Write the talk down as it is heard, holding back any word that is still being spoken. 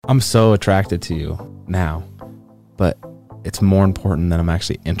I'm so attracted to you now, but it's more important that I'm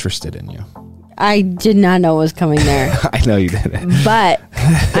actually interested in you. I did not know what was coming there. I know you didn't. But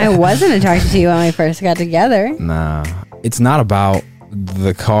I wasn't attracted to you when we first got together. Nah. It's not about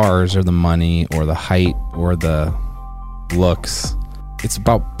the cars or the money or the height or the looks. It's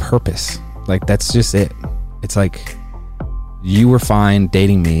about purpose. Like, that's just it. It's like you were fine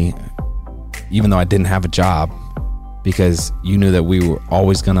dating me even though I didn't have a job because you knew that we were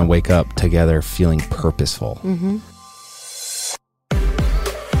always going to wake up together feeling purposeful. Mm-hmm.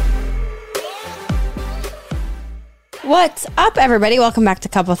 What's up, everybody? Welcome back to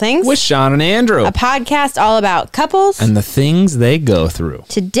Couple Things With Sean and Andrew, a podcast all about couples and the things they go through.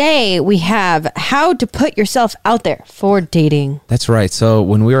 Today we have how to put yourself out there for dating. That's right. So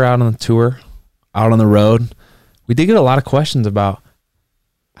when we were out on the tour, out on the road, we did get a lot of questions about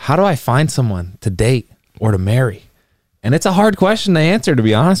how do I find someone to date or to marry? And it's a hard question to answer, to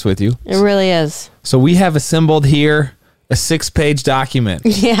be honest with you. It really is. So we have assembled here a 6-page document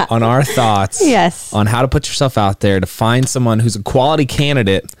on our thoughts on how to put yourself out there to find someone who's a quality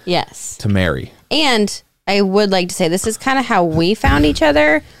candidate to marry. And I would like to say this is kind of how we found each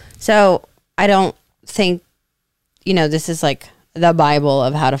other. So I don't think, this is like the Bible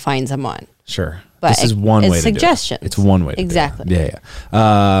of how to find someone. Sure. But this is one way to suggestions. do it. It's one way to exactly. do it.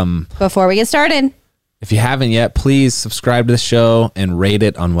 Yeah. Before we get started, if you haven't yet, please subscribe to the show and rate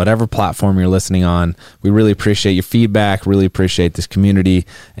it on whatever platform you're listening on. We really appreciate your feedback, really appreciate this community.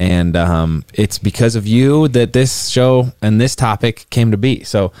 And it's because of you that this show and this topic came to be.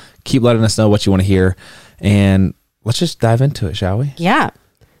 So keep letting us know what you want to hear. And let's just dive into it, shall we? Yeah.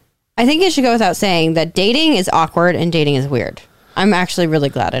 I think it should go without saying that dating is awkward and dating is weird. I'm actually really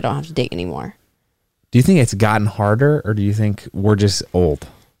glad I don't have to date anymore. Do you think it's gotten harder or do you think we're just old?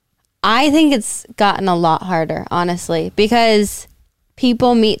 I think it's gotten a lot harder, honestly, because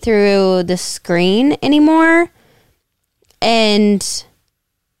people meet through the screen anymore. And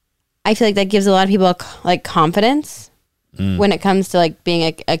I feel like that gives a lot of people like confidence when it comes to like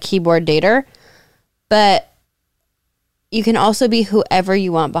being a keyboard dater. But you can also be whoever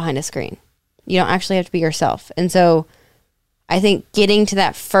you want behind a screen. You don't actually have to be yourself. And so I think getting to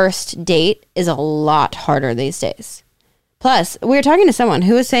that first date is a lot harder these days. Plus, we were talking to someone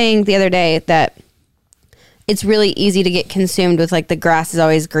who was saying the other day that it's really easy to get consumed with like the grass is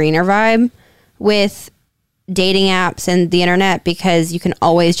always greener vibe with dating apps and the internet because you can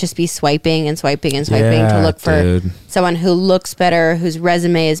always just be swiping and swiping and swiping to look for someone who looks better, whose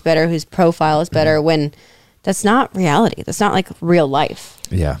resume is better, whose profile is better when that's not reality. That's not like real life.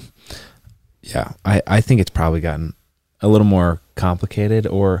 Yeah. Yeah. I think it's probably gotten a little more complicated,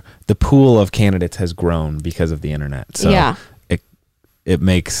 or the pool of candidates has grown because of the internet. So it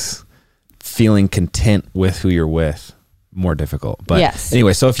makes feeling content with who you're with more difficult. But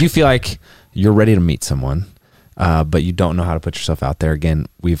anyway, so if you feel like you're ready to meet someone, but you don't know how to put yourself out there, again,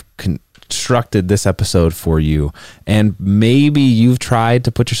 we've constructed this episode for you. And maybe you've tried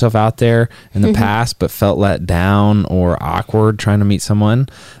to put yourself out there in the past, but felt let down or awkward trying to meet someone,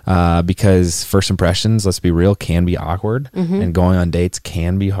 because first impressions, let's be real, can be awkward, and going on dates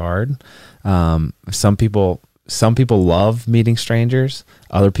can be hard. Some people love meeting strangers.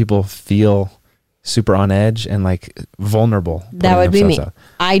 Other people feel super on edge and like vulnerable. That would be me.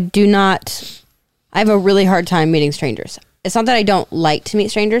 I have a really hard time meeting strangers. It's not that I don't like to meet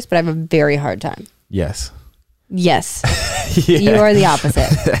strangers, but I have a very hard time. Yes. You are the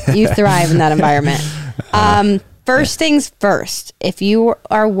opposite. You thrive in that environment. First things first, if you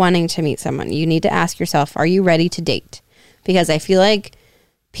are wanting to meet someone, you need to ask yourself, are you ready to date? Because I feel like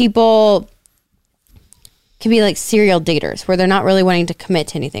people can be like serial daters where they're not really wanting to commit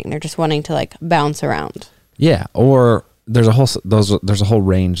to anything. They're just wanting to like bounce around. Yeah. Or there's a whole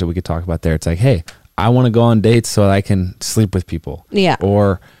range that we could talk about there. It's like, hey, I want to go on dates so I can sleep with people. Yeah.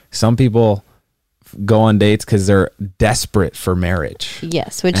 Or some people go on dates because they're desperate for marriage.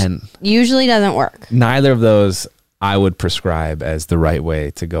 Yes, which usually doesn't work. Neither of those I would prescribe as the right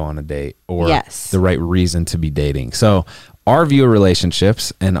way to go on a date or the right reason to be dating. So our view of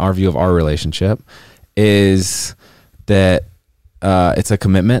relationships and our view of our relationship is that it's a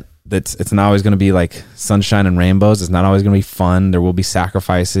commitment. It's not always going to be like sunshine and rainbows. It's not always going to be fun. There will be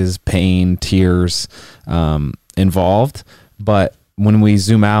sacrifices, pain, tears involved. But when we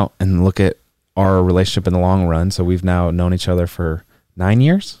zoom out and look at our relationship in the long run, so we've now known each other for 9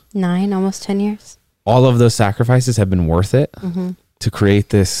 years? 9, almost 10 years. All of those sacrifices have been worth it to create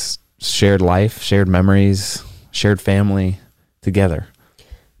this shared life, shared memories, shared family together.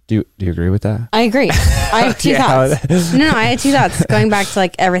 Do you agree with that? I agree. I have two thoughts. No, I had two thoughts going back to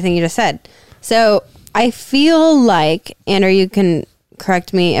like everything you just said. So I feel like, Andrew, you can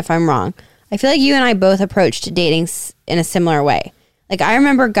correct me if I'm wrong. I feel like you and I both approached dating in a similar way. Like, I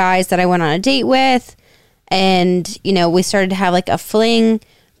remember guys that I went on a date with, and, you know, we started to have like a fling,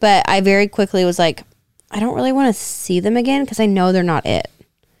 but I very quickly was like, I don't really want to see them again because I know they're not it.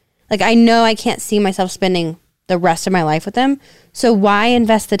 Like, I know I can't see myself spending the rest of my life with them. So why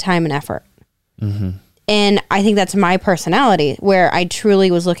invest the time and effort? Mm-hmm. And I think that's my personality, where I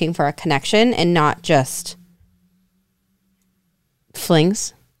truly was looking for a connection and not just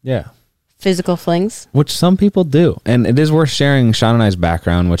flings. Yeah. Physical flings. Which some people do. And it is worth sharing Sean and I's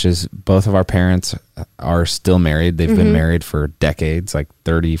background, which is both of our parents are still married. They've been married for decades, like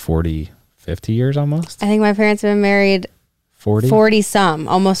 30, 40, 50 years almost. I think my parents have been married 40 some,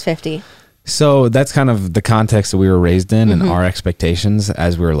 almost 50. So that's kind of the context that we were raised in and our expectations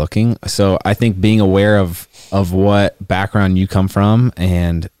as we were looking. So I think being aware of what background you come from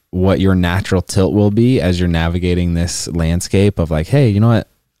and what your natural tilt will be as you're navigating this landscape of like, hey, you know what?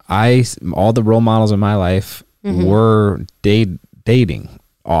 All the role models in my life were dating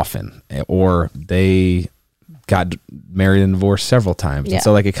often, or they got married and divorced several times. Yeah. And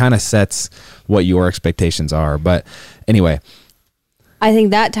so like it kind of sets what your expectations are. But anyway, I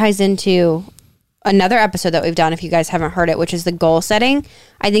think that ties into another episode that we've done, if you guys haven't heard it, which is the goal setting.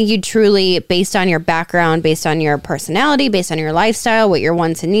 I think you truly, based on your background, based on your personality, based on your lifestyle, what your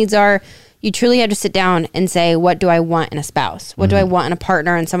wants and needs are, you truly have to sit down and say, what do I want in a spouse? What do I want in a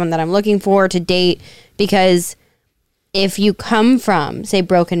partner and someone that I'm looking for to date? Because if you come from, say,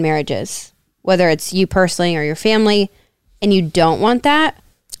 broken marriages, whether it's you personally or your family, and you don't want that,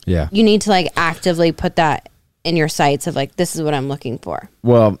 you need to like actively put that in your sights of like, this is what I'm looking for.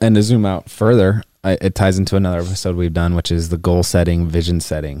 Well, and to zoom out further, it ties into another episode we've done, which is the goal setting, vision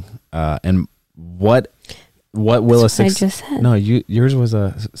setting, and what will I just said. No, yours was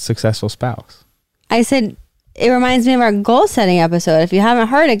a successful spouse. I said it reminds me of our goal setting episode. If you haven't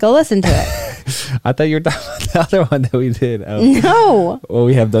heard it, go listen to it. I thought you were talking about the other one that we did. No. Well,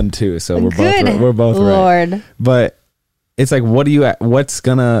 we have done two, so we're both Lord. Right. But it's like, what's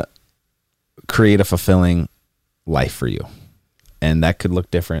gonna create a fulfilling life for you? And that could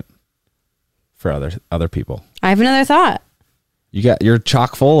look different for other people. I have another thought. You're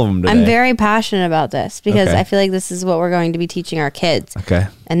chock full of them today. I'm very passionate about this because I feel like this is what we're going to be teaching our kids. Okay.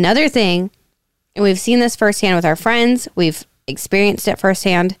 Another thing, and we've seen this firsthand with our friends, we've experienced it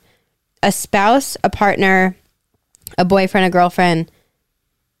firsthand. A spouse, a partner, a boyfriend, a girlfriend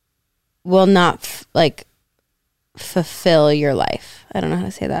will not fulfill your life. I don't know how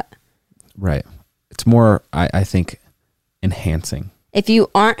to say that. Right. It's more, I think, enhancing. If you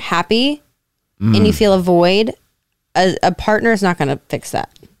aren't happy and you feel a void, a partner is not going to fix that.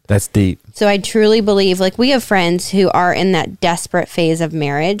 That's deep. So I truly believe, like, we have friends who are in that desperate phase of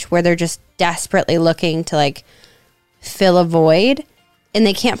marriage where they're just desperately looking to like fill a void and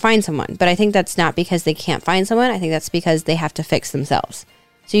they can't find someone. But I think that's not because they can't find someone. I think that's because they have to fix themselves.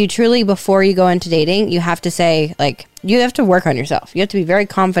 So you truly, before you go into dating, you have to say, like, you have to work on yourself. You have to be very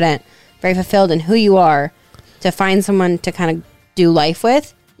confident, very fulfilled in who you are to find someone to kind of do life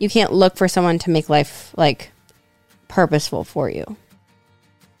with. You can't look for someone to make life like purposeful for you.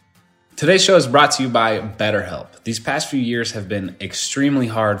 Today's show is brought to you by BetterHelp. These past few years have been extremely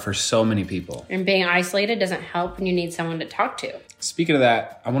hard for so many people. And being isolated doesn't help when you need someone to talk to. Speaking of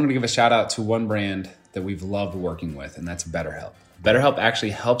that, I wanted to give a shout out to one brand that we've loved working with, and that's BetterHelp. BetterHelp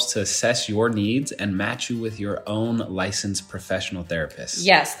actually helps to assess your needs and match you with your own licensed professional therapist.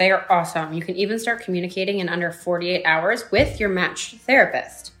 Yes, they are awesome. You can even start communicating in under 48 hours with your matched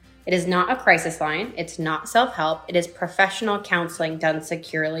therapist. It is not a crisis line. It's not self-help. It is professional counseling done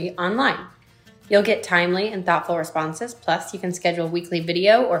securely online. You'll get timely and thoughtful responses. Plus, you can schedule weekly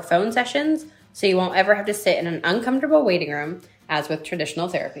video or phone sessions so you won't ever have to sit in an uncomfortable waiting room as with traditional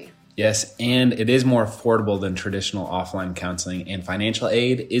therapy. Yes, and it is more affordable than traditional offline counseling, and financial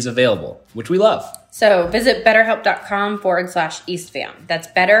aid is available, which we love. So visit betterhelp.com/EastFam. That's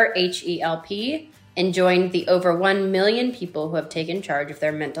better, HELP, and join the over 1 million people who have taken charge of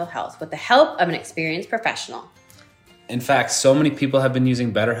their mental health with the help of an experienced professional. In fact, so many people have been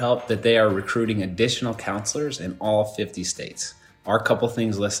using BetterHelp that they are recruiting additional counselors in all 50 states. Our Couple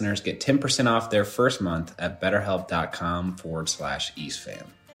Things listeners get 10% off their first month at betterhelp.com/EastFam.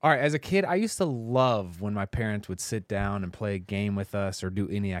 All right, as a kid, I used to love when my parents would sit down and play a game with us or do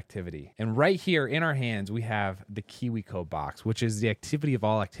any activity. And right here in our hands, we have the KiwiCo box, which is the activity of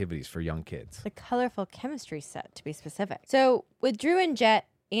all activities for young kids. The colorful chemistry set, to be specific. So with Drew and Jet,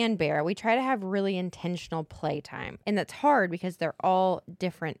 and Bear, we try to have really intentional playtime. And that's hard because they're all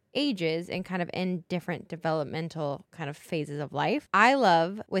different ages and kind of in different developmental kind of phases of life. I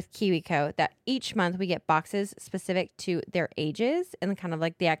love with KiwiCo that each month we get boxes specific to their ages and kind of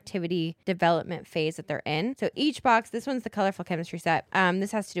like the activity development phase that they're in. So each box, this one's the colorful chemistry set.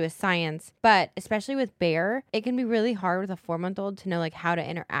 This has to do with science, but especially with Bear, it can be really hard with a 4-month-old to know like how to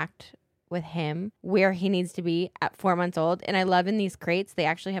interact with him, where he needs to be at 4 months old. And I love in these crates, they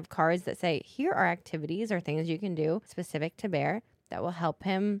actually have cards that say, here are activities or things you can do specific to Bear that will help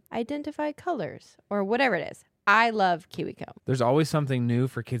him identify colors or whatever it is. I love KiwiCo. There's always something new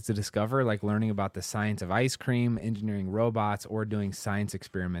for kids to discover, like learning about the science of ice cream, engineering robots, or doing science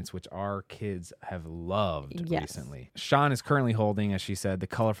experiments, which our kids have loved recently. Sean is currently holding, as she said, the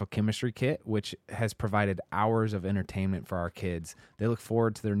colorful chemistry kit, which has provided hours of entertainment for our kids. They look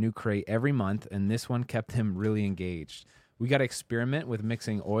forward to their new crate every month, and this one kept him really engaged. We got to experiment with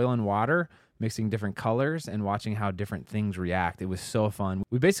mixing oil and water, mixing different colors, and watching how different things react. It was so fun.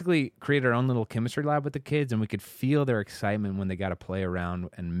 We basically created our own little chemistry lab with the kids, and we could feel their excitement when they got to play around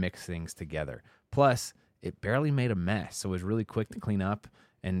and mix things together. Plus, it barely made a mess, so it was really quick to clean up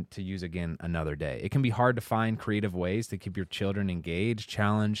and to use again another day. It can be hard to find creative ways to keep your children engaged,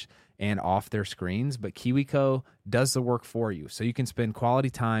 challenged, and off their screens, but KiwiCo does the work for you, so you can spend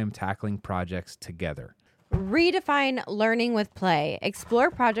quality time tackling projects together. Redefine learning with play. Explore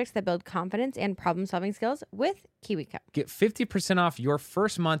projects that build confidence and problem-solving skills with KiwiCo. Get 50% off your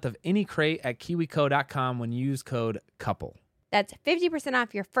first month of any crate at kiwico.com when you use code COUPLE. That's 50%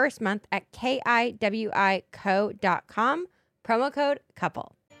 off your first month at kiwico.com. Promo code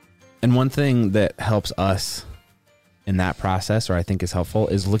COUPLE. And one thing that helps us in that process, or I think is helpful,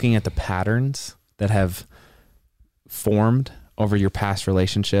 is looking at the patterns that have formed over your past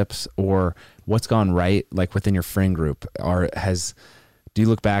relationships, or what's gone right, like within your friend group, or do you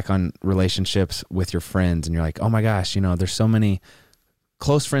look back on relationships with your friends and you're like, oh my gosh, there's so many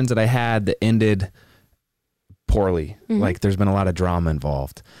close friends that I had that ended poorly. Mm-hmm. Like there's been a lot of drama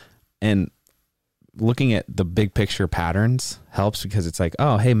involved. And looking at the big picture patterns helps, because it's like,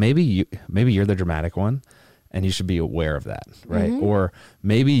 oh, hey, maybe you're the dramatic one and you should be aware of that, right? Mm-hmm. Or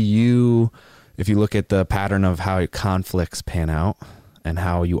maybe if you look at the pattern of how conflicts pan out and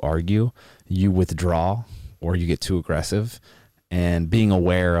how you argue, you withdraw or you get too aggressive, and being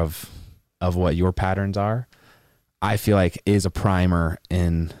aware of what your patterns are, I feel like is a primer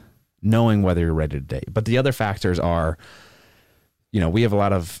in knowing whether you're ready to date. But the other factors are, we have a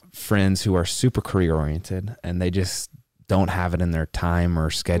lot of friends who are super career oriented and they just don't have it in their time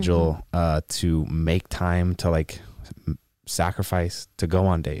or schedule to make time to like sacrifice to go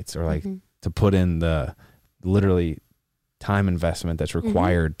on dates, or like to put in the literally time investment that's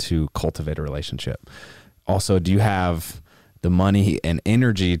required to cultivate a relationship. Also, do you have the money and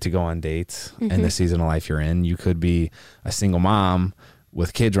energy to go on dates in the season of life you're in? You could be a single mom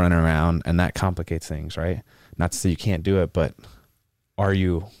with kids running around, and that complicates things, right? Not to say you can't do it, but are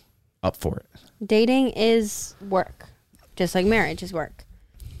you up for it? Dating is work, just like marriage is work.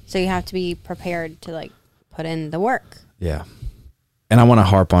 So you have to be prepared to like put in the work. Yeah. And I want to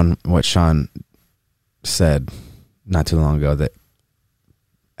harp on what Sean said not too long ago, that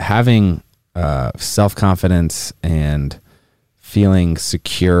having self-confidence and feeling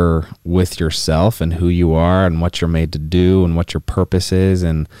secure with yourself and who you are and what you're made to do and what your purpose is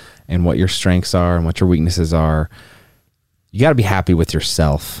and what your strengths are and what your weaknesses are, you got to be happy with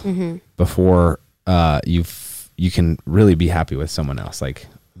yourself before you can really be happy with someone else. Like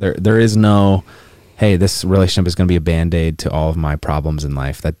there is no, hey, this relationship is going to be a Band-Aid to all of my problems in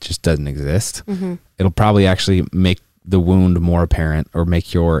life. That just doesn't exist. It'll probably actually make the wound more apparent, or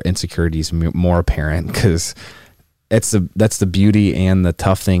make your insecurities more apparent, because that's the beauty and the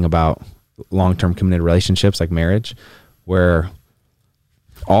tough thing about long-term committed relationships like marriage, where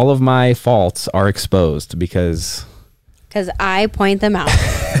all of my faults are exposed because I point them out.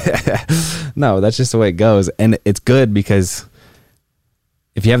 No, that's just the way it goes. And it's good, because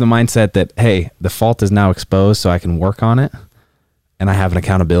if you have the mindset that, hey, the fault is now exposed so I can work on it, and I have an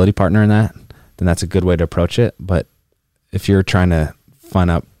accountability partner in that, then that's a good way to approach it. But if you're trying to find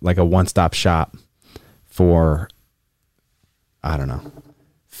out like a one-stop shop for, I don't know,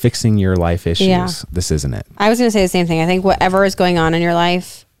 fixing your life issues, this isn't it. I was going to say the same thing. I think whatever is going on in your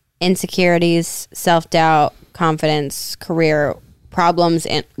life, insecurities, self-doubt, confidence, career problems,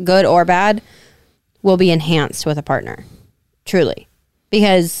 and good or bad, will be enhanced with a partner. Truly.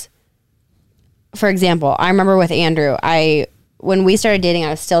 Because, for example, I remember with Andrew, when we started dating, I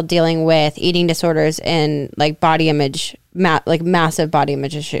was still dealing with eating disorders and like body image, like massive body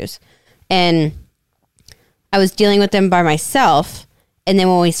image issues. And I was dealing with them by myself. And then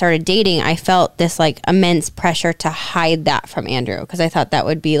when we started dating, I felt this like immense pressure to hide that from Andrew because I thought that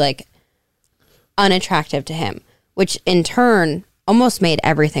would be like unattractive to him, which in turn almost made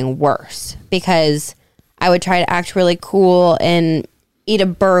everything worse because I would try to act really cool and eat a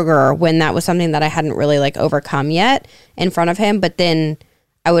burger when that was something that I hadn't really like overcome yet in front of him. But then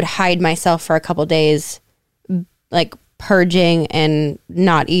I would hide myself for a couple days, like purging and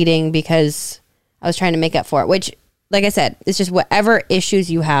not eating because I was trying to make up for it, which, like I said, it's just whatever issues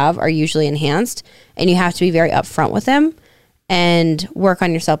you have are usually enhanced, and you have to be very upfront with them and work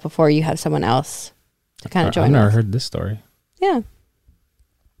on yourself before you have someone else to kind of join. I've never heard this story. Yeah.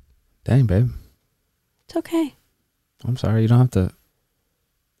 Dang, babe. It's okay. I'm sorry. You don't have to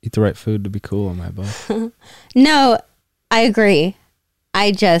eat the right food to be cool in my book. No, I agree.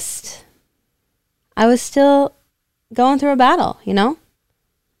 I was still going through a battle, you know?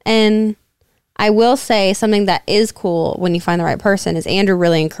 And I will say something that is cool when you find the right person is Andrew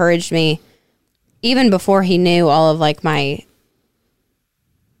really encouraged me even before he knew all of like my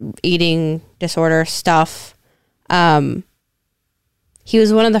eating disorder stuff. He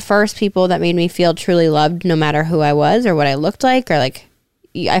was one of the first people that made me feel truly loved no matter who I was or what I looked like, or like,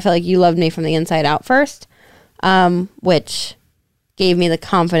 I felt like you loved me from the inside out first, which gave me the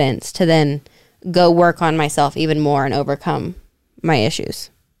confidence to then go work on myself even more and overcome my issues.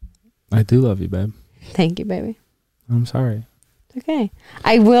 I do love you, babe. Thank you, baby. I'm sorry. It's okay.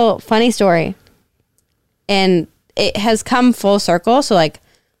 I will. Funny story. And it has come full circle. So like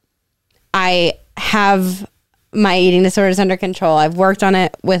I have my eating disorders under control. I've worked on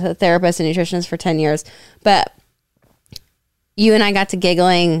it with a therapist and nutritionist for 10 years. But you and I got to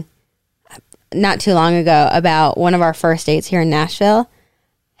giggling not too long ago about one of our first dates here in Nashville.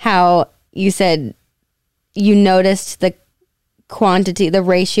 How you said you noticed the quantity, the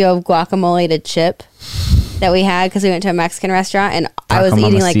ratio of guacamole to chip that we had because we went to a Mexican restaurant and I was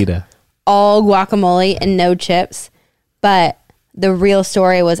eating like all guacamole and no chips. But the real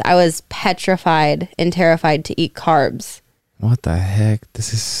story was I was petrified and terrified to eat carbs. What the heck?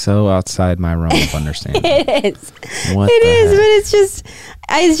 This is so outside my realm of understanding. It is. What it is, heck?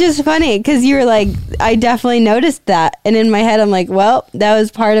 But it's just funny because you were like, I definitely noticed that. And in my head, I'm like, well, that was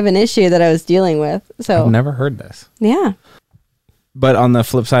part of an issue that I was dealing with. So I've never heard this. Yeah. But on the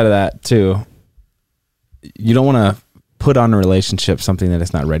flip side of that too, you don't want to put on a relationship something that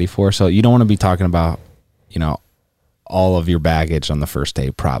it's not ready for. So you don't want to be talking about, you know, all of your baggage on the first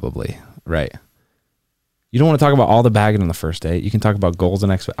date, probably, right? You don't want to talk about all the baggage on the first date. You can talk about goals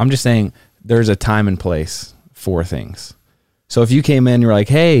and expectations. I'm just saying there's a time and place for things. So if you came in, you're like,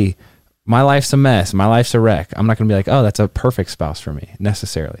 hey, my life's a mess. My life's a wreck. I'm not going to be like, oh, that's a perfect spouse for me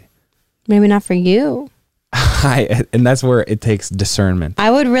necessarily. Maybe not for you. And that's where it takes discernment.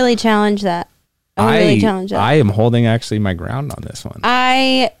 I would really challenge that. I am holding actually my ground on this one.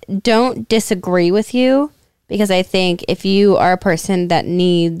 I don't disagree with you because I think if you are a person that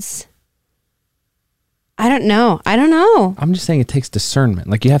needs, I don't know. I'm just saying it takes discernment.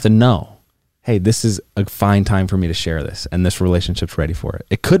 Like you have to know, hey, this is a fine time for me to share this and this relationship's ready for it.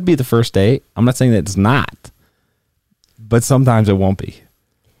 It could be the first date. I'm not saying that it's not, but sometimes it won't be.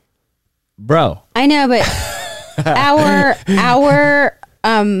 Bro. I know, but our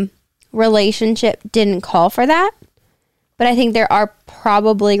relationship didn't call for that. But I think there are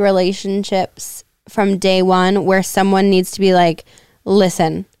probably relationships from day one where someone needs to be like,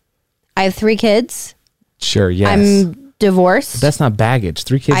 listen, I have 3 kids. Sure, yes. I'm divorced. But that's not baggage.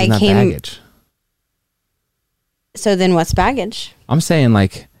 3 kids is not baggage. So then what's baggage? I'm saying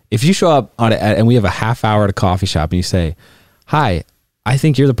like, if you show up and we have a half hour at a coffee shop and you say, hi, I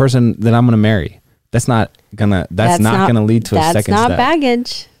think you're the person that I'm going to marry. That's not gonna lead to a second step. That's not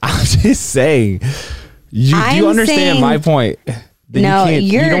baggage. I'm just saying. Do you understand my point? No,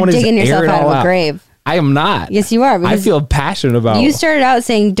 you're digging yourself out of a grave. I am not. Yes, you are. I feel passionate about it. You started out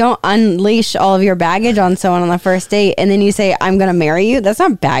saying don't unleash all of your baggage on someone on the first date, and then you say, I'm going to marry you. That's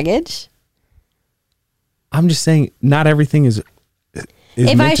not baggage. I'm just saying not everything is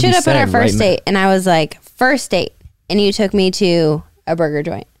if I showed up at our first date and I was like, first date, and you took me to a burger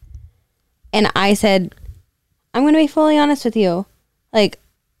joint, and I said, I'm going to be fully honest with you. Like,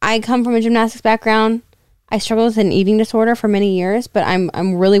 I come from a gymnastics background. I struggled with an eating disorder for many years, but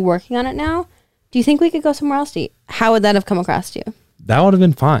I'm really working on it now. Do you think we could go somewhere else to eat? How would that have come across to you? That would have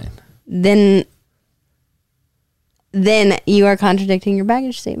been fine. Then you are contradicting your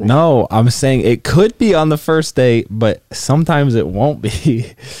baggage statement. No, I'm saying it could be on the first date, but sometimes it won't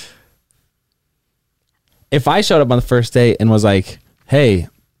be. If I showed up on the first date and was like, hey,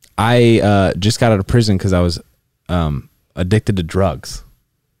 I just got out of prison because I was addicted to drugs.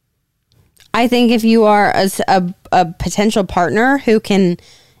 I think if you are a potential partner who can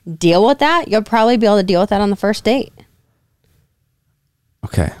deal with that, you'll probably be able to deal with that on the first date.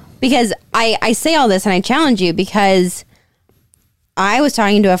 Okay. Because I say all this and I challenge you because I was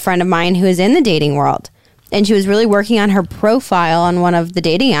talking to a friend of mine who is in the dating world, and she was really working on her profile on one of the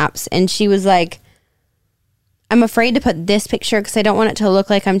dating apps. And she was like, I'm afraid to put this picture because I don't want it to look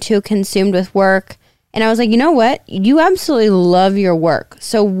like I'm too consumed with work. And I was like, you know what? You absolutely love your work.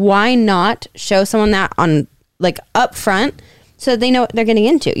 So why not show someone that on like up front so they know what they're getting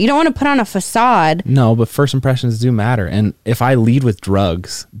into? You don't want to put on a facade. No, but first impressions do matter. And if I lead with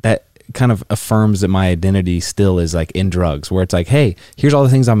drugs, that kind of affirms that my identity still is like in drugs, where it's like, hey, here's all the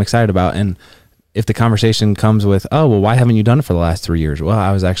things I'm excited about. And if the conversation comes with, oh, well, why haven't you done it for the last 3 years? Well,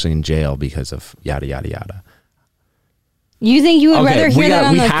 I was actually in jail because of yada, yada, yada. You think you would rather hear that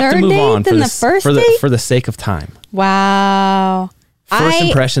on the third date than the first date? For the sake of time. Wow. First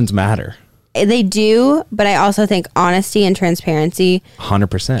impressions matter. They do, but I also think honesty and transparency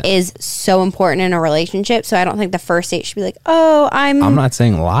 100% is so important in a relationship. So I don't think the first date should be like, oh, I'm not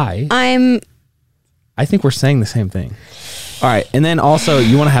saying lie. I think we're saying the same thing. All right. And then also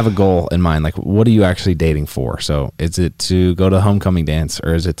you want to have a goal in mind. Like, what are you actually dating for? So is it to go to the homecoming dance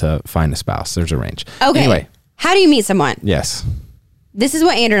or is it to find a spouse? There's a range. Okay. Anyway. How do you meet someone? Yes. This is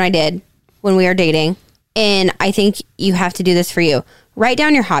what Andrew and I did when we were dating. And I think you have to do this for you. Write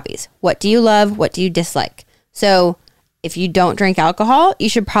down your hobbies. What do you love? What do you dislike? So if you don't drink alcohol, you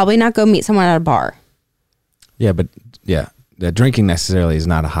should probably not go meet someone at a bar. Yeah, but drinking necessarily is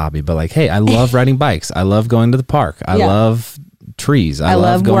not a hobby. But like, hey, I love riding bikes. I love going to the park. I love trees. I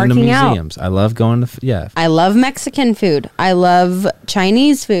love going to museums. I love going to, I love Mexican food. I love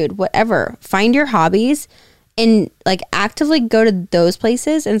Chinese food, whatever. Find your hobbies and like actively go to those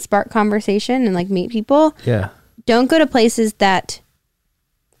places and spark conversation and like meet people. Yeah. Don't go to places that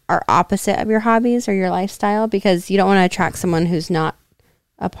are opposite of your hobbies or your lifestyle because you don't want to attract someone who's not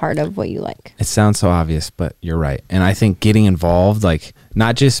a part of what you like. It sounds so obvious, but you're right. And I think getting involved, like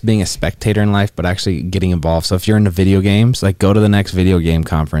not just being a spectator in life, but actually getting involved. So if you're into video games, like go to the next video game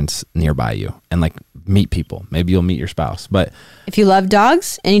conference nearby you and like meet people. Maybe you'll meet your spouse. But if you love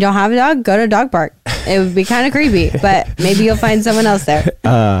dogs and you don't have a dog, go to a dog park. It would be kind of creepy, but maybe you'll find someone else there.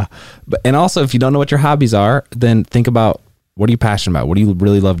 And also if you don't know what your hobbies are, then think about what are you passionate about? What do you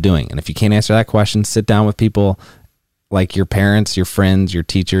really love doing? And if you can't answer that question, sit down with people like your parents, your friends, your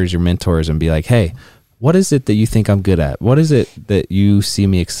teachers, your mentors, and be like, hey, what is it that you think I'm good at? What is it that you see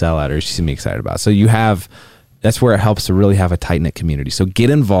me excel at or you see me excited about? So that's where it helps to really have a tight-knit community. So get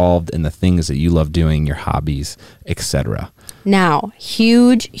involved in the things that you love doing, your hobbies, etc. Now,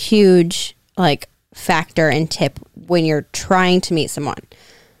 huge like factor and tip when you're trying to meet someone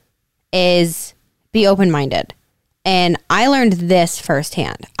is be open-minded. And I learned this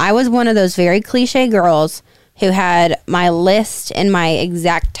firsthand. I was one of those very cliche girls who had my list and my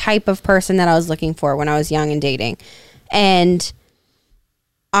exact type of person that I was looking for when I was young and dating. And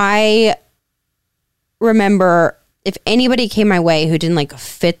I remember if anybody came my way who didn't like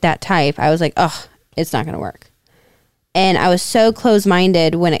fit that type, I was like, oh, it's not going to work. And I was so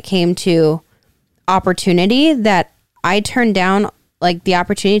close-minded when it came to opportunity that I turned down like the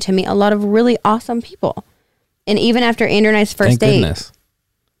opportunity to meet a lot of really awesome people. And even after Andrew and I's first date,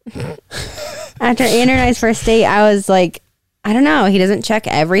 after Andrew and I's first date, I was like, I don't know, he doesn't check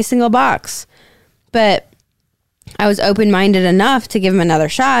every single box, but I was open-minded enough to give him another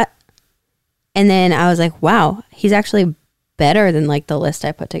shot. And then I was like, wow, he's actually better than like the list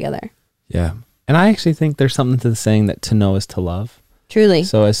I put together. Yeah. And I actually think there's something to the saying that to know is to love. Truly.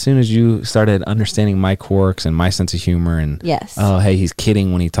 So as soon as you started understanding my quirks and my sense of humor and, yes, oh, hey, he's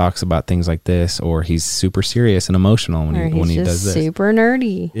kidding when he talks about things like this, or he's super serious and emotional when he does this. Super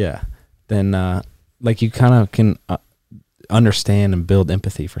nerdy. Yeah. Then like you kind of can understand and build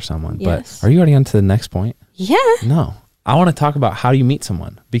empathy for someone. Yes. But are you already on to the next point? Yeah. No. I want to talk about how you meet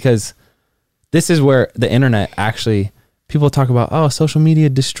someone, because this is where the internet actually, people talk about, oh, social media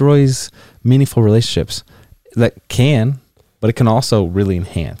destroys meaningful relationships. That can, but it can also really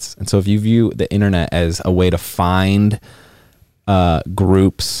enhance. And so if you view the internet as a way to find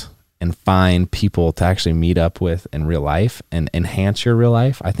groups and find people to actually meet up with in real life and enhance your real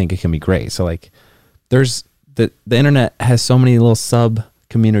life, I think it can be great. So like there's the internet has so many little sub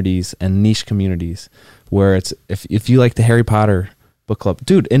communities and niche communities where it's, if you like the Harry Potter book club,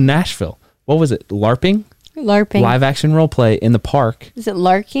 dude, in Nashville, what was it? LARPing? Live action role play in the park. Is it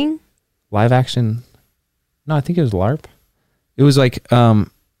larking? Live action. No, I think it was LARP. It was like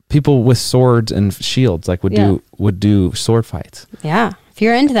people with swords and shields like would do sword fights. Yeah. If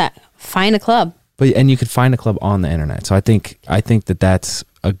you're into that, find a club. And you could find a club on the internet. So I think that's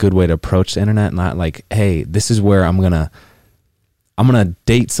a good way to approach the internet. Not like, hey, this is where I'm gonna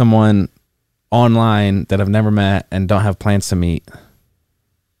date someone online that I've never met and don't have plans to meet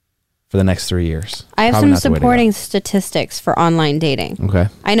for the next 3 years. I have some supporting statistics for online dating. Okay.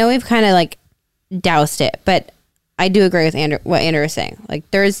 I know we've kind of like doused it, but I do agree with what Andrew was saying. Like,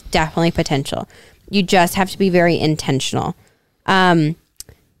 there's definitely potential. You just have to be very intentional.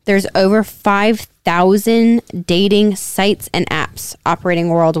 There's over 5,000 dating sites and apps operating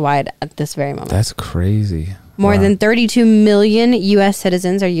worldwide at this very moment. That's crazy. More than 32 million U.S.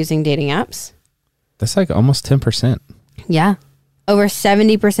 citizens are using dating apps. That's like almost 10%. Yeah. Over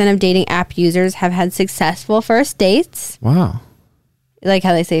 70% of dating app users have had successful first dates. Wow. Like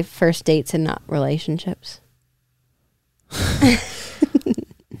how they say first dates and not relationships.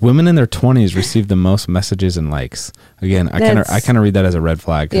 Women in their 20s receive the most messages and likes. Again, I kind of read that as a red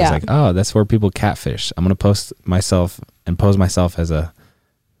flag. Because it's like, oh, that's where people catfish. I'm going to pose myself as a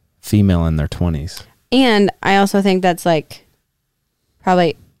female in their 20s. And I also think that's like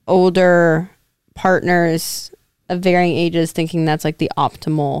probably older partners of varying ages thinking that's like the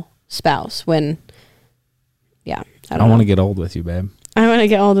optimal spouse when, I want to get old with you, babe. I want to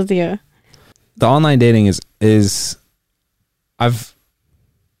get old with you. The online dating is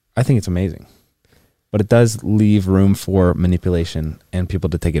I think it's amazing, but it does leave room for manipulation and people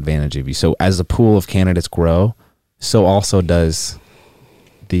to take advantage of you. So as the pool of candidates grow, so also does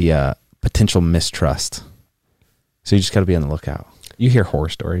the potential mistrust. So you just got to be on the lookout. You hear horror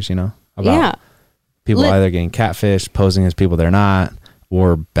stories, about people either getting catfished, posing as people they're not,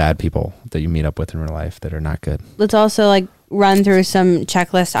 or bad people that you meet up with in real life that are not good. Let's also like run through some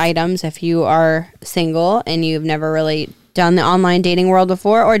checklist items if you are single and you've never really done the online dating world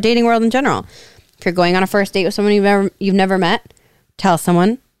before, or dating world in general. If you're going on a first date with someone you've never met, tell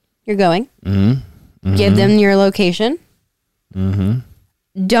someone you're going. Mm-hmm. Mm-hmm. Give them your location. Mm-hmm.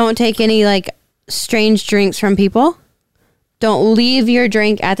 Don't take any like strange drinks from people. Don't leave your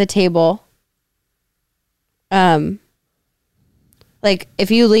drink at the table. Like if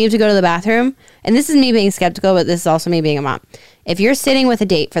you leave to go to the bathroom, and this is me being skeptical, but this is also me being a mom. If you're sitting with a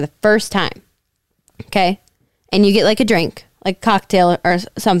date for the first time, okay, and you get like a drink, like cocktail or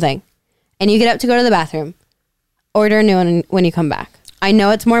something, and you get up to go to the bathroom, order a new one when you come back. I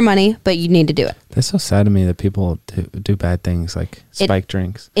know it's more money, but you need to do it. That's so sad to me that people do bad things like spike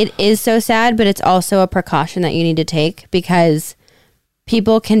drinks. It is so sad, but it's also a precaution that you need to take because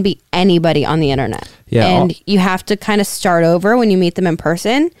people can be anybody on the internet. Yeah, and you have to kind of start over when you meet them in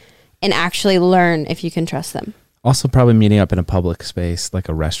person and actually learn if you can trust them. Also probably meeting up in a public space like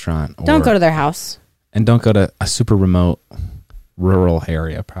a restaurant. Don't go to their house. And don't go to a super remote rural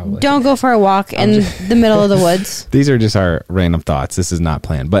area, probably. Don't go for a walk in the middle of the woods. These are just our random thoughts. This is not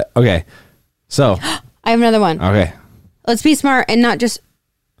planned. But, okay. So. I have another one. Okay. Let's be smart and not just,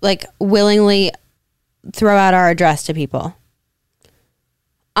 like, willingly throw out our address to people.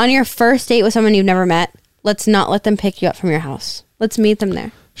 On your first date with someone you've never met, let's not let them pick you up from your house. Let's meet them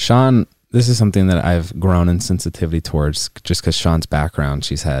there. Sean, this is something that I've grown in sensitivity towards just because Sean's background.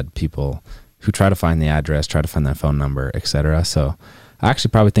 She's had people who try to find the address, try to find that phone number, etc. So I actually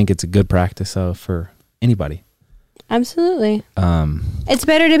probably think it's a good practice for anybody. Absolutely. It's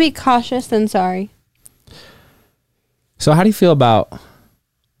better to be cautious than sorry. So how do you feel about,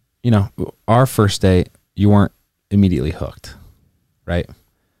 our first date, you weren't immediately hooked, right?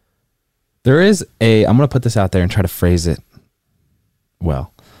 There is I'm going to put this out there and try to phrase it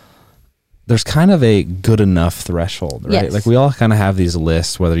well. There's kind of a good enough threshold, right? Yes. Like we all kind of have these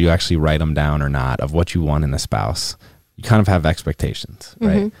lists, whether you actually write them down or not, of what you want in a spouse. You kind of have expectations,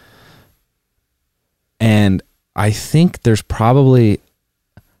 right? Mm-hmm. And I think there's probably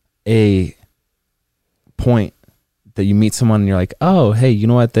a point that you meet someone and you're like, oh, hey, you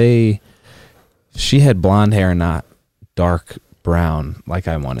know what? She had blonde hair and not dark brown like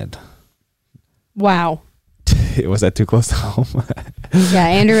I wanted. Wow. Was that too close to home? Yeah,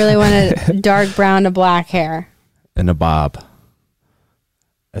 Andrew really wanted dark brown to black hair. And a bob.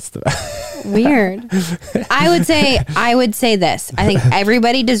 That's the weird. I would say this. I think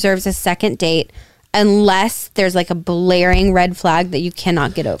everybody deserves a second date unless there's like a blaring red flag that you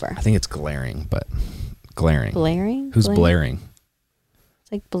cannot get over. I think it's glaring, but glaring. Blaring? Who's blaring?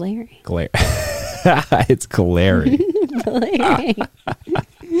 It's like blaring. It's glaring. Blaring.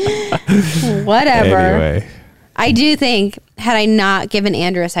 Whatever. Anyway. I do think, had I not given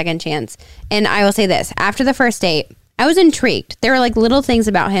Andrew a second chance, and I will say this, after the first date, I was intrigued. There were like little things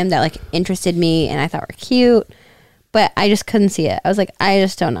about him that like interested me and I thought were cute, but I just couldn't see it. I was like, I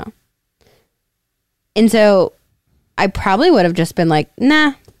just don't know. And so I probably would have just been like,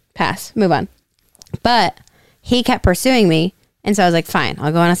 nah, pass, move on. But he kept pursuing me And so I was like, fine,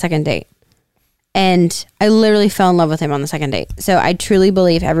 I'll go on a second date. And I literally fell in love with him on the second date. So I truly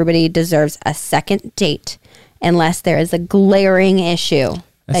believe everybody deserves a second date unless there is a glaring issue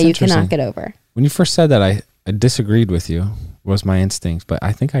that you cannot get over. When you first said that, I disagreed with you, was my instinct. But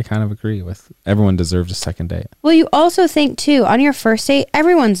I think I kind of agree with everyone deserves a second date. Well, you also think, too, on your first date,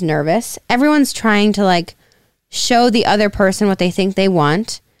 everyone's nervous. Everyone's trying to, like, show the other person what they think they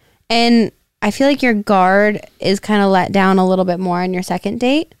want. And I feel like your guard is kind of let down a little bit more on your second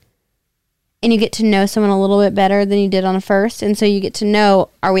date. And you get to know someone a little bit better than you did on a first. And so you get to know,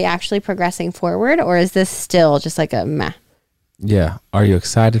 are we actually progressing forward, or is this still just like a meh? Yeah. Are you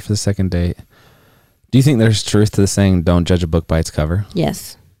excited for the second date? Do you think there's truth to the saying, don't judge a book by its cover?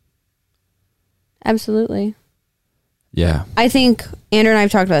 Yes. Absolutely. Yeah. I think, Andrew and I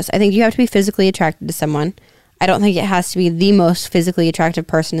have talked about this. I think you have to be physically attracted to someone. I don't think it has to be the most physically attractive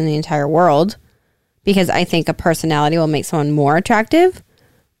person in the entire world, because I think a personality will make someone more attractive.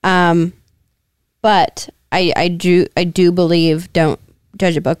 But I do believe don't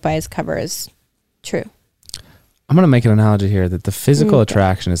judge a book by its cover is true. I'm going to make an analogy here that the physical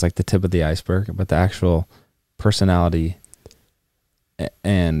attraction is like the tip of the iceberg, but the actual personality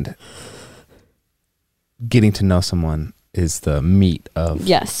and getting to know someone is the meat of...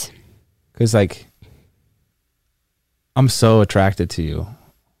 Yes. Because, like, I'm so attracted to you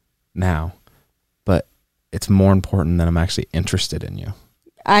now, but it's more important that I'm actually interested in you.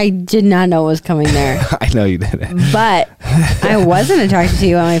 I did not know what was coming there. I know you didn't. But I wasn't attracted to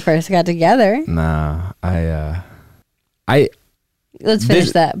you when we first got together. Nah, Let's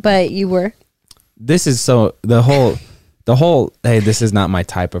finish that. But you were. This is so the whole hey, this is not my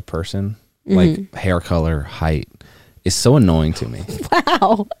type of person. Like hair color, height is so annoying to me.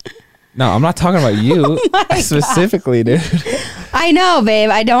 Wow. No, I'm not talking about you specifically, dude. I know, babe.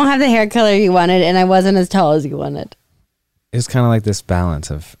 I don't have the hair color you wanted, and I wasn't as tall as you wanted. It's kind of like this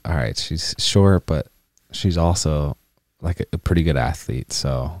balance of, all right, she's short, but she's also like a pretty good athlete.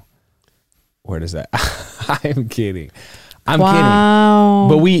 So where does that? I'm kidding. I'm kidding.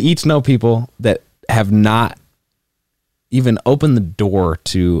 But we each know people that have not even opened the door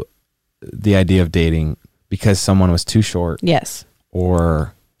to the idea of dating because someone was too short. Yes.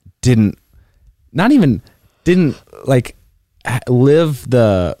 Or didn't like live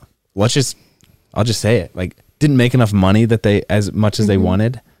the, I'll just say it, like, didn't make enough money that they, as much as they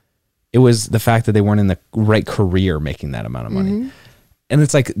wanted. It was the fact that they weren't in the right career making that amount of money. And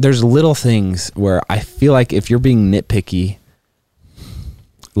it's like, there's little things where I feel like if you're being nitpicky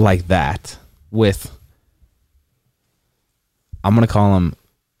like that with, I'm going to call them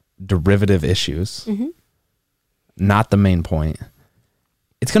derivative issues, not the main point,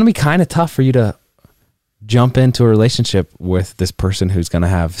 it's going to be kind of tough for you to jump into a relationship with this person who's going to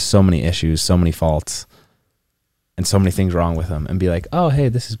have so many issues, so many faults, and so many things wrong with them, and be like, oh, hey,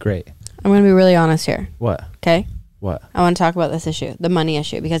 this is great. I'm going to be really honest here. What? Okay? What? I want to talk about this issue, the money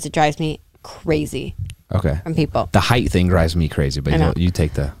issue, because it drives me crazy. Okay. From people. The height thing drives me crazy, but you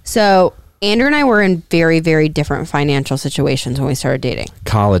take the... So, Andrew and I were in very, very different financial situations when we started dating.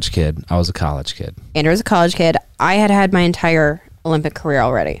 College kid. I was a college kid. Andrew was a college kid. I had had my entire Olympic career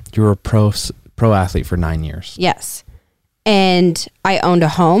already. You were a pro athlete for 9 years. Yes. And I owned a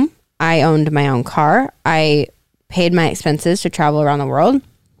home. I owned my own car. I paid my expenses to travel around the world.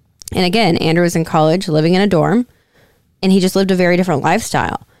 And again, Andrew was in college, living in a dorm, and he just lived a very different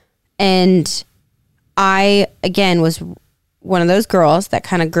lifestyle. And I, again, was one of those girls that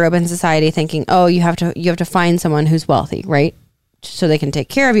kind of grew up in society thinking, oh, you have to find someone who's wealthy, right? So they can take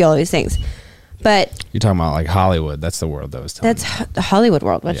care of you, all these things. But you're talking about like Hollywood. That's the world that was telling me. That's the Hollywood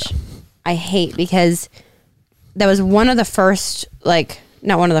world, which I hate, because that was one of the first,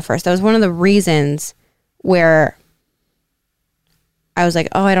 not one of the first, that was one of the reasons where I was like,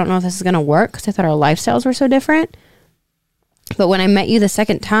 oh, I don't know if this is going to work, because I thought our lifestyles were so different. But when I met you the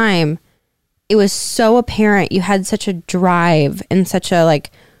second time, it was so apparent you had such a drive and such a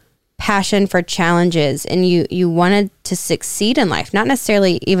passion for challenges, and you wanted to succeed in life, not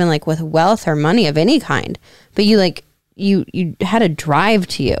necessarily even with wealth or money of any kind, but you had a drive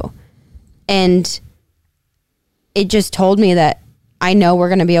to you. And it just told me that I know we're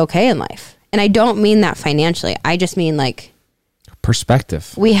going to be okay in life. And I don't mean that financially. I just mean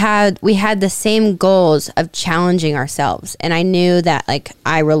perspective. We had the same goals of challenging ourselves. And I knew that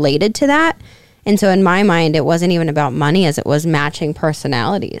I related to that. And so in my mind, it wasn't even about money as it was matching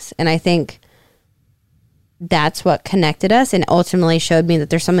personalities. And I think that's what connected us and ultimately showed me that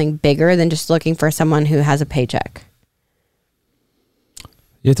there's something bigger than just looking for someone who has a paycheck.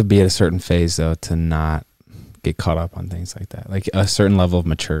 You have to be at a certain phase, though, to not get caught up on things like that. Like a certain level of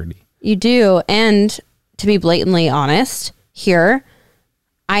maturity. You do. And to be blatantly honest, here,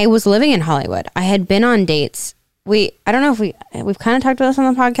 I was living in Hollywood. I had been on dates. I don't know if we've kind of talked about this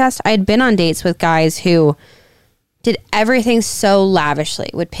on the podcast. I had been on dates with guys who did everything so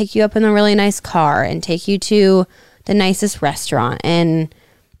lavishly, would pick you up in a really nice car and take you to the nicest restaurant and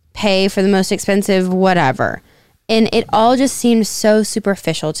pay for the most expensive whatever. And it all just seemed so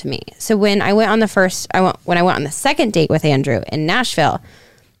superficial to me. So when I went on the second date with Andrew in Nashville,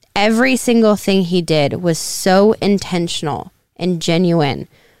 every single thing he did was so intentional and genuine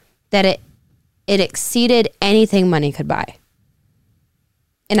that it exceeded anything money could buy.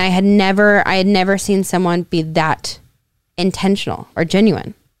 And I had never seen someone be that intentional or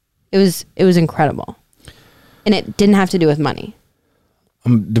genuine. It was incredible. And it didn't have to do with money.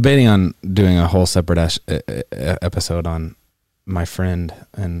 I'm debating on doing a whole separate episode on my friend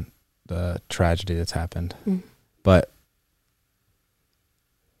and the tragedy that's happened. But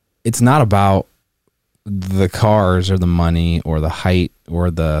it's not about the cars or the money or the height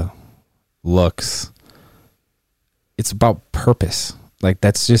or the looks. It's about purpose. Like,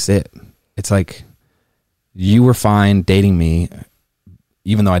 that's just it. It's like, you were fine dating me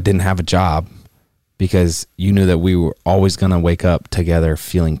even though I didn't have a job, because you knew that we were always going to wake up together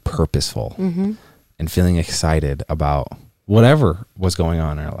feeling purposeful and feeling excited about whatever was going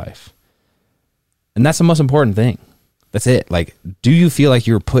on in our life. And that's the most important thing. That's it. Like, do you feel like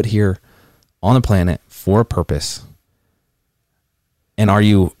you were put here on the planet for a purpose? And are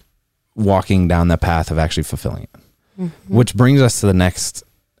you walking down the path of actually fulfilling it? Which brings us to the next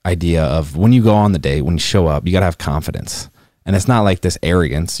idea of, when you go on the date, when you show up, you got to have confidence. And it's not like this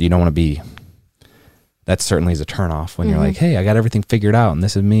arrogance. You don't want to be, that certainly is a turnoff when you're like, hey, I got everything figured out and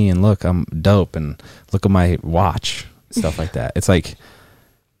this is me and look, I'm dope and look at my watch, stuff like that. It's like,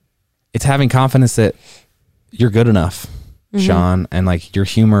 it's having confidence that you're good enough, Sean, and like your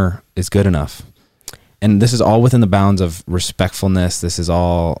humor is good enough. And this is all within the bounds of respectfulness. This is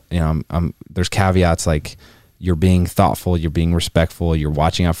all, there's caveats like, you're being thoughtful, you're being respectful, you're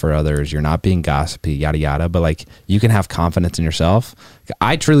watching out for others, you're not being gossipy, yada, yada. But like, you can have confidence in yourself.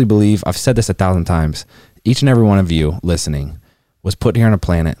 I truly believe, I've said this 1,000 times, each and every one of you listening was put here on a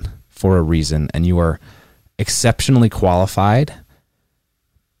planet for a reason, and you are exceptionally qualified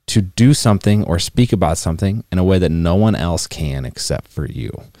to do something or speak about something in a way that no one else can except for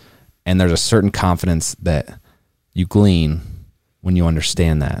you. And there's a certain confidence that you glean when you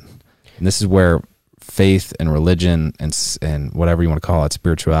understand that. And this is where faith and religion and whatever you want to call it,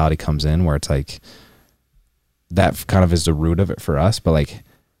 spirituality comes in, where it's like, that kind of is the root of it for us. But like,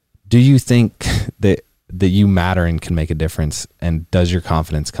 do you think that you matter and can make a difference? And does your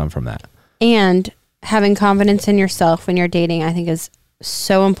confidence come from that? And having confidence in yourself when you're dating, I think, is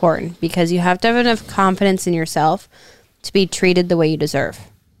so important, because you have to have enough confidence in yourself to be treated the way you deserve.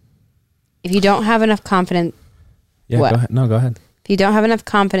 If you don't have enough confidence, go ahead. No, go ahead. If you don't have enough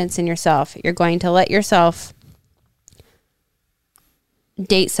confidence in yourself, you're going to let yourself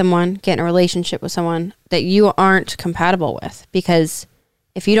date someone, get in a relationship with someone that you aren't compatible with. Because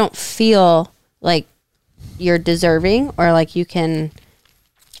if you don't feel like you're deserving or like you can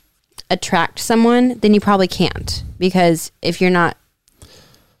attract someone, then you probably can't. Because if you're not,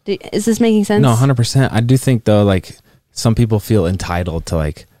 is this making sense? No, 100%. I do think though, like, some people feel entitled to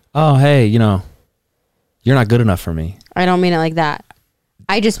like, oh, hey, you're not good enough for me. I don't mean it like that.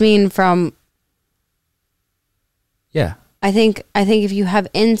 I just mean from... Yeah. I think if you have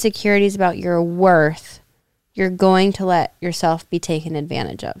insecurities about your worth, you're going to let yourself be taken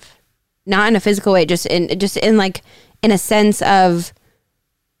advantage of. Not in a physical way, just in a sense of,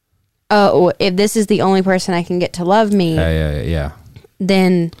 oh, if this is the only person I can get to love me, yeah.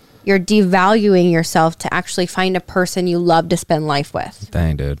 Then you're devaluing yourself to actually find a person you love to spend life with.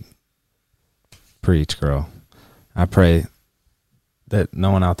 Dang, dude. Preach, girl. I pray that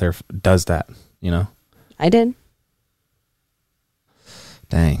no one out there does that, I did.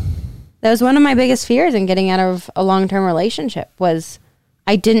 Dang. That was one of my biggest fears in getting out of a long-term relationship, was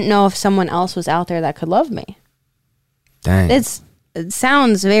I didn't know if someone else was out there that could love me. Dang. It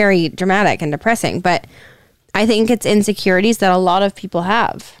sounds very dramatic and depressing, but I think it's insecurities that a lot of people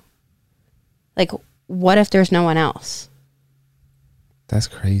have. Like, what if there's no one else? That's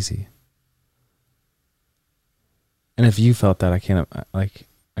crazy. And if you felt that, I can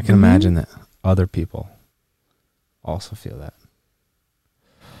imagine that other people also feel that.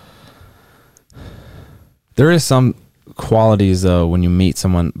 There is some qualities though, when you meet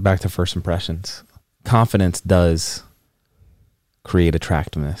someone, back to first impressions, confidence does create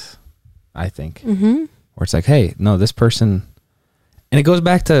attractiveness, I think. Where it's like, hey, no, this person, and it goes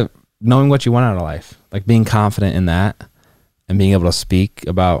back to knowing what you want out of life, like being confident in that and being able to speak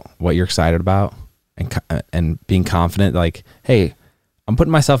about what you're excited about and being confident, like, hey, I'm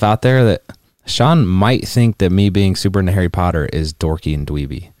putting myself out there that Sean might think that me being super into Harry Potter is dorky and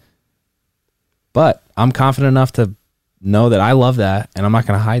dweeby, but I'm confident enough to know that I love that, and I'm not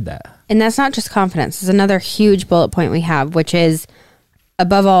going to hide that. And that's not just confidence. There's another huge bullet point we have, which is,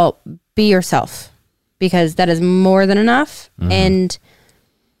 above all, be yourself, because that is more than enough. Mm-hmm. And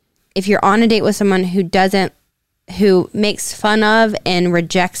if you're on a date with someone who makes fun of and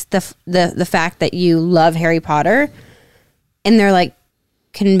rejects the fact that you love Harry Potter, and they're like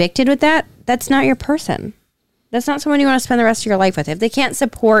convicted with that, that's not your person. That's not someone you want to spend the rest of your life with. If they can't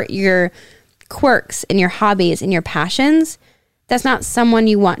support your quirks and your hobbies and your passions, that's not someone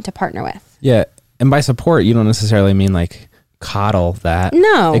you want to partner with. Yeah. And by support, you don't necessarily mean like coddle that.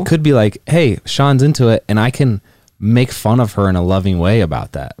 No. It could be like, hey, Sean's into it and I can make fun of her in a loving way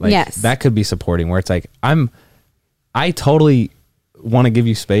about that. Like, yes. That could be supporting, where it's like, I totally want to give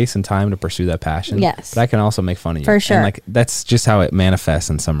you space and time to pursue that passion. Yes. But I can also make fun of you. For sure. And like, that's just how it manifests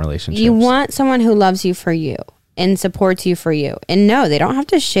in some relationships. You want someone who loves you for you and supports you for you. And no, they don't have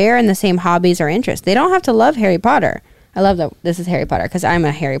to share in the same hobbies or interests. They don't have to love Harry Potter. I love that this is Harry Potter because I'm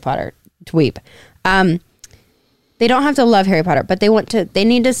a Harry Potter dweeb. They don't have to love Harry Potter, but they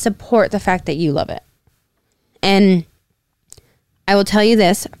need to support the fact that you love it. And I will tell you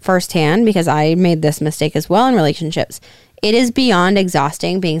this firsthand, because I made this mistake as well in relationships. It is beyond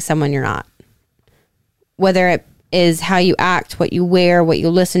exhausting being someone you're not. Whether it is how you act, what you wear, what you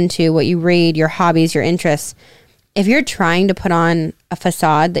listen to, what you read, your hobbies, your interests. If you're trying to put on a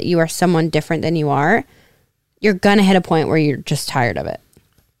facade that you are someone different than you are, you're going to hit a point where you're just tired of it.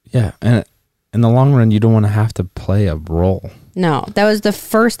 Yeah. And in the long run, you don't want to have to play a role. No, that was the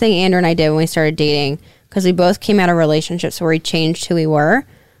first thing Andrew and I did when we started dating, because we both came out of relationships where we changed who we were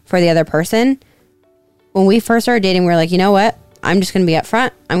for the other person. When we first started dating, we were like, you know what? I'm just going to be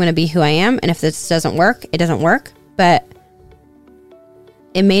upfront. I'm going to be who I am. And if this doesn't work, it doesn't work. But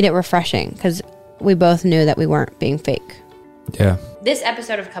it made it refreshing because we both knew that we weren't being fake. Yeah. This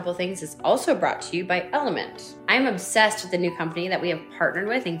episode of Couple Things is also brought to you by Element. I am obsessed with the new company that we have partnered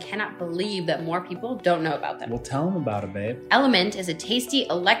with and cannot believe that more people don't know about them. Well, tell them about it, babe. Element is a tasty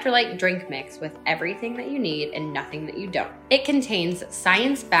electrolyte drink mix with everything that you need and nothing that you don't. It contains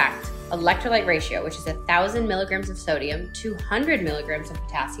science-backed electrolyte ratio, which is 1,000 milligrams of sodium, 200 milligrams of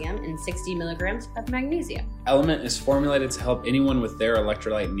potassium, and 60 milligrams of magnesium. Element is formulated to help anyone with their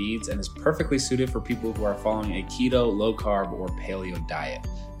electrolyte needs and is perfectly suited for people who are following a keto, low-carb, or paleo diet.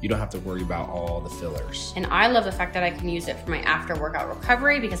 You don't have to worry about all the fillers. And I love the fact that I can use it for my after-workout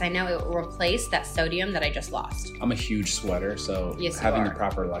recovery because I know it will replace that sodium that I just lost. I'm a huge sweater, so yes, having the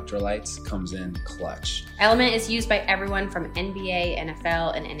proper electrolytes comes in clutch. Element is used by everyone from NBA,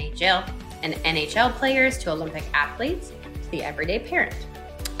 NFL, and NHL players to Olympic athletes to the everyday parent.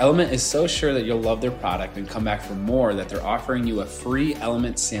 Element is so sure that you'll love their product and come back for more that they're offering you a free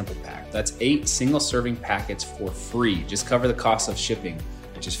Element sample pack. That's 8 single-serving packets for free. Just cover the cost of shipping,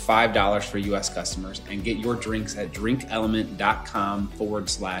 which is $5 for U.S. customers, and get your drinks at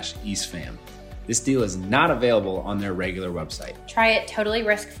drinkelement.com/EastFam. This deal is not available on their regular website. Try it totally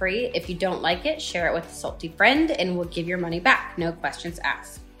risk-free. If you don't like it, share it with a salty friend and we'll give your money back. No questions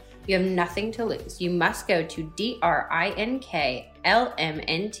asked. You have nothing to lose. You must go to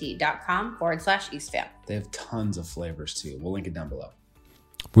drinklmnt.com/EastFam. They have tons of flavors too. We'll link it down below.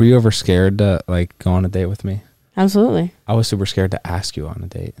 Were you ever scared to like go on a date with me? Absolutely. I was super scared to ask you on a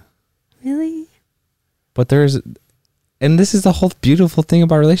date. Really? But and this is the whole beautiful thing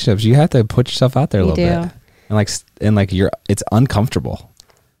about relationships. You have to put yourself out there a little bit. And it's uncomfortable.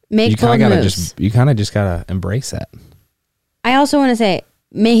 Make bold moves. You kind of just gotta embrace that. I also want to say,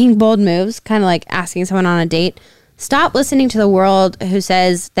 making bold moves, kind of like asking someone on a date. Stop listening to the world who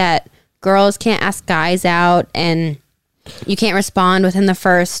says that girls can't ask guys out and you can't respond within the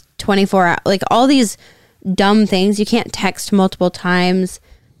first 24 hours. Like all these dumb things. You can't text multiple times.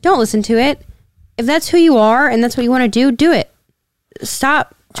 Don't listen to it. If that's who you are and that's what you want to do it.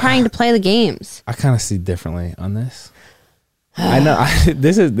 Stop trying to play the games. I kind of see differently on this. I know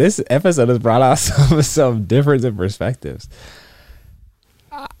this episode has brought out some difference in perspectives.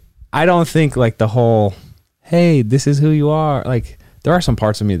 I don't think like the whole, hey, this is who you are. Like there are some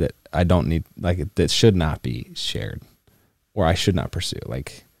parts of me that I don't need, like that should not be shared or I should not pursue.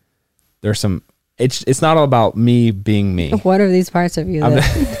 Like there's some, it's not all about me being me. What are these parts of you?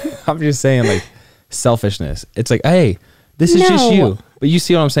 I'm just saying like selfishness. It's like, hey, this is just you. But you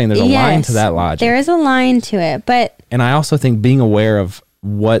see what I'm saying? There's a line to that logic. There is a line to it, and I also think being aware of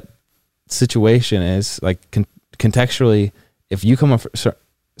what situation is like contextually, if you come up,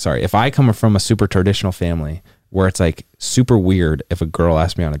 if I come from a super traditional family where it's like super weird if a girl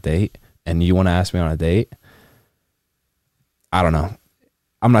asks me on a date and you want to ask me on a date, I don't know.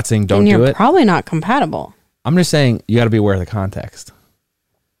 I'm not saying don't do it. You're probably not compatible. I'm just saying you got to be aware of the context.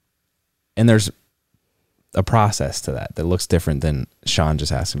 And there's a process to that looks different than Sean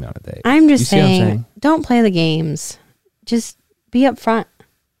just asking me on a date. I'm just saying, don't play the games. Just be upfront.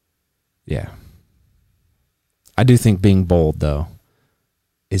 Yeah. I do think being bold, though,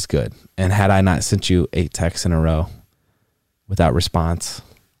 is good. And had I not sent you 8 texts in a row without response.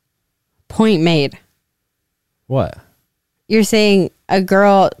 Point made. What? You're saying a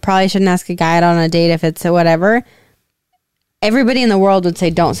girl probably shouldn't ask a guy out on a date if it's a whatever. Everybody in the world would say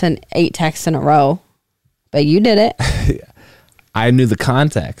don't send 8 texts in a row. But you did it. I knew the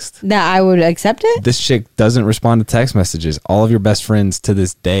context. That I would accept it? This chick doesn't respond to text messages. All of your best friends to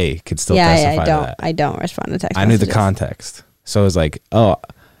this day could still testify to that. I don't respond to text messages. I knew the context. So it was like, oh,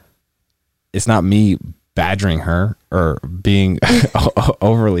 it's not me badgering her or being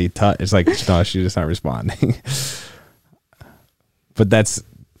overly touched. It's like, no, she's just not responding. But that's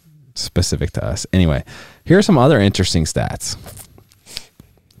specific to us. Anyway, here are some other interesting stats.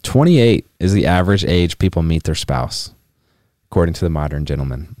 28 is the average age people meet their spouse, according to the Modern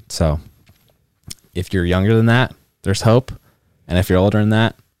Gentleman. So if you're younger than that, there's hope. And if you're older than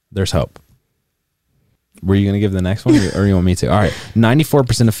that, there's hope. Were you going to give the next one or you want me to? All right.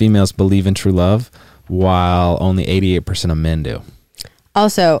 94% of females believe in true love, while only 88% of men do.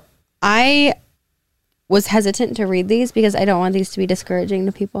 Also, I was hesitant to read these because I don't want these to be discouraging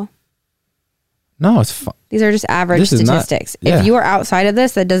to people. No, it's fine. These are just average statistics. If you are outside of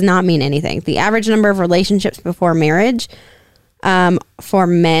this, that does not mean anything. The average number of relationships before marriage for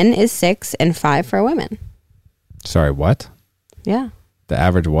men is 6 and 5 for women. Sorry, what? Yeah. The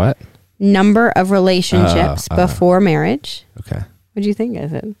average what? Number of relationships before marriage. Okay. What do you think I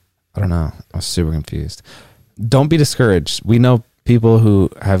said? I don't know. I was super confused. Don't be discouraged. We know people who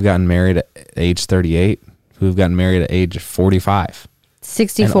have gotten married at age 38, who've gotten married at age 45.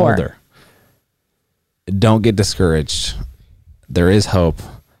 64. And older. Don't get discouraged. There is hope.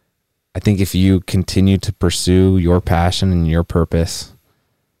 I think if you continue to pursue your passion and your purpose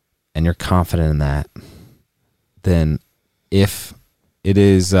and you're confident in that, then if it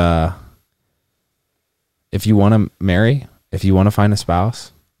is, if you want to marry, if you want to find a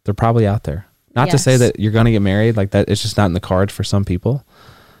spouse, they're probably out there. Not to say that you're going to get married like that. It's just not in the cards for some people.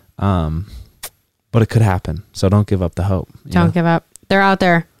 But it could happen. So don't give up the hope. Don't give up. They're out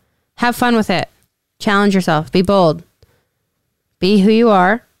there. Have fun with it. Challenge yourself. Be bold. Be who you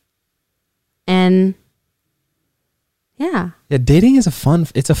are. And yeah, dating is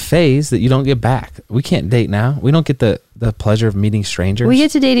it's a phase that you don't get back. We can't date now. We don't get the pleasure of meeting strangers. We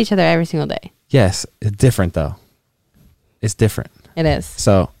get to date each other every single day. Yes. It's different though. It's different. It is.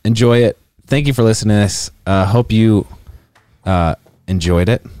 So enjoy it. Thank you for listening to this. Hope you enjoyed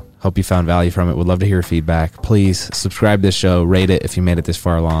it. Hope you found value from it. Would love to hear your feedback. Please subscribe to this show. Rate it if you made it this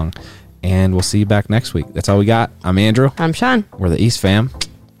far along. And we'll see you back next week. That's all we got. I'm Andrew. I'm Sean. We're the East Fam.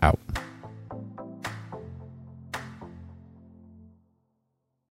 Out.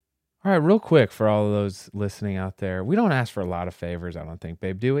 All right, real quick for all of those listening out there. We don't ask for a lot of favors, I don't think,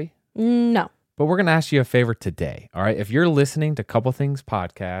 babe, do we? No. But we're going to ask you a favor today. All right, if you're listening to Couple Things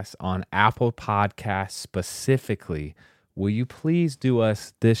Podcast on Apple Podcasts specifically, will you please do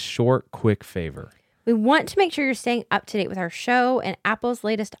us this short, quick favor? We want to make sure you're staying up to date with our show, and Apple's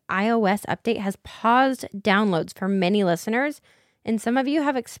latest iOS update has paused downloads for many listeners, and some of you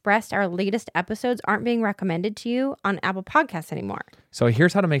have expressed our latest episodes aren't being recommended to you on Apple Podcasts anymore. So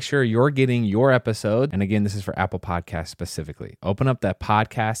here's how to make sure you're getting your episode. And again, this is for Apple Podcasts specifically. Open up that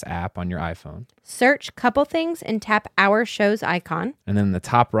podcast app on your iPhone. Search Couple Things and tap our show's icon. And then in the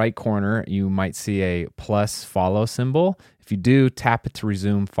top right corner, you might see a plus follow symbol. If you do, tap it to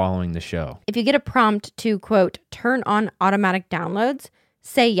resume following the show. If you get a prompt to, quote, turn on automatic downloads,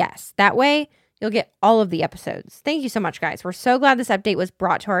 say yes. That way, you'll get all of the episodes. Thank you so much, guys. We're so glad this update was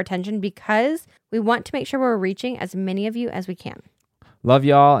brought to our attention because we want to make sure we're reaching as many of you as we can. Love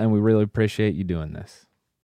y'all, and we really appreciate you doing this.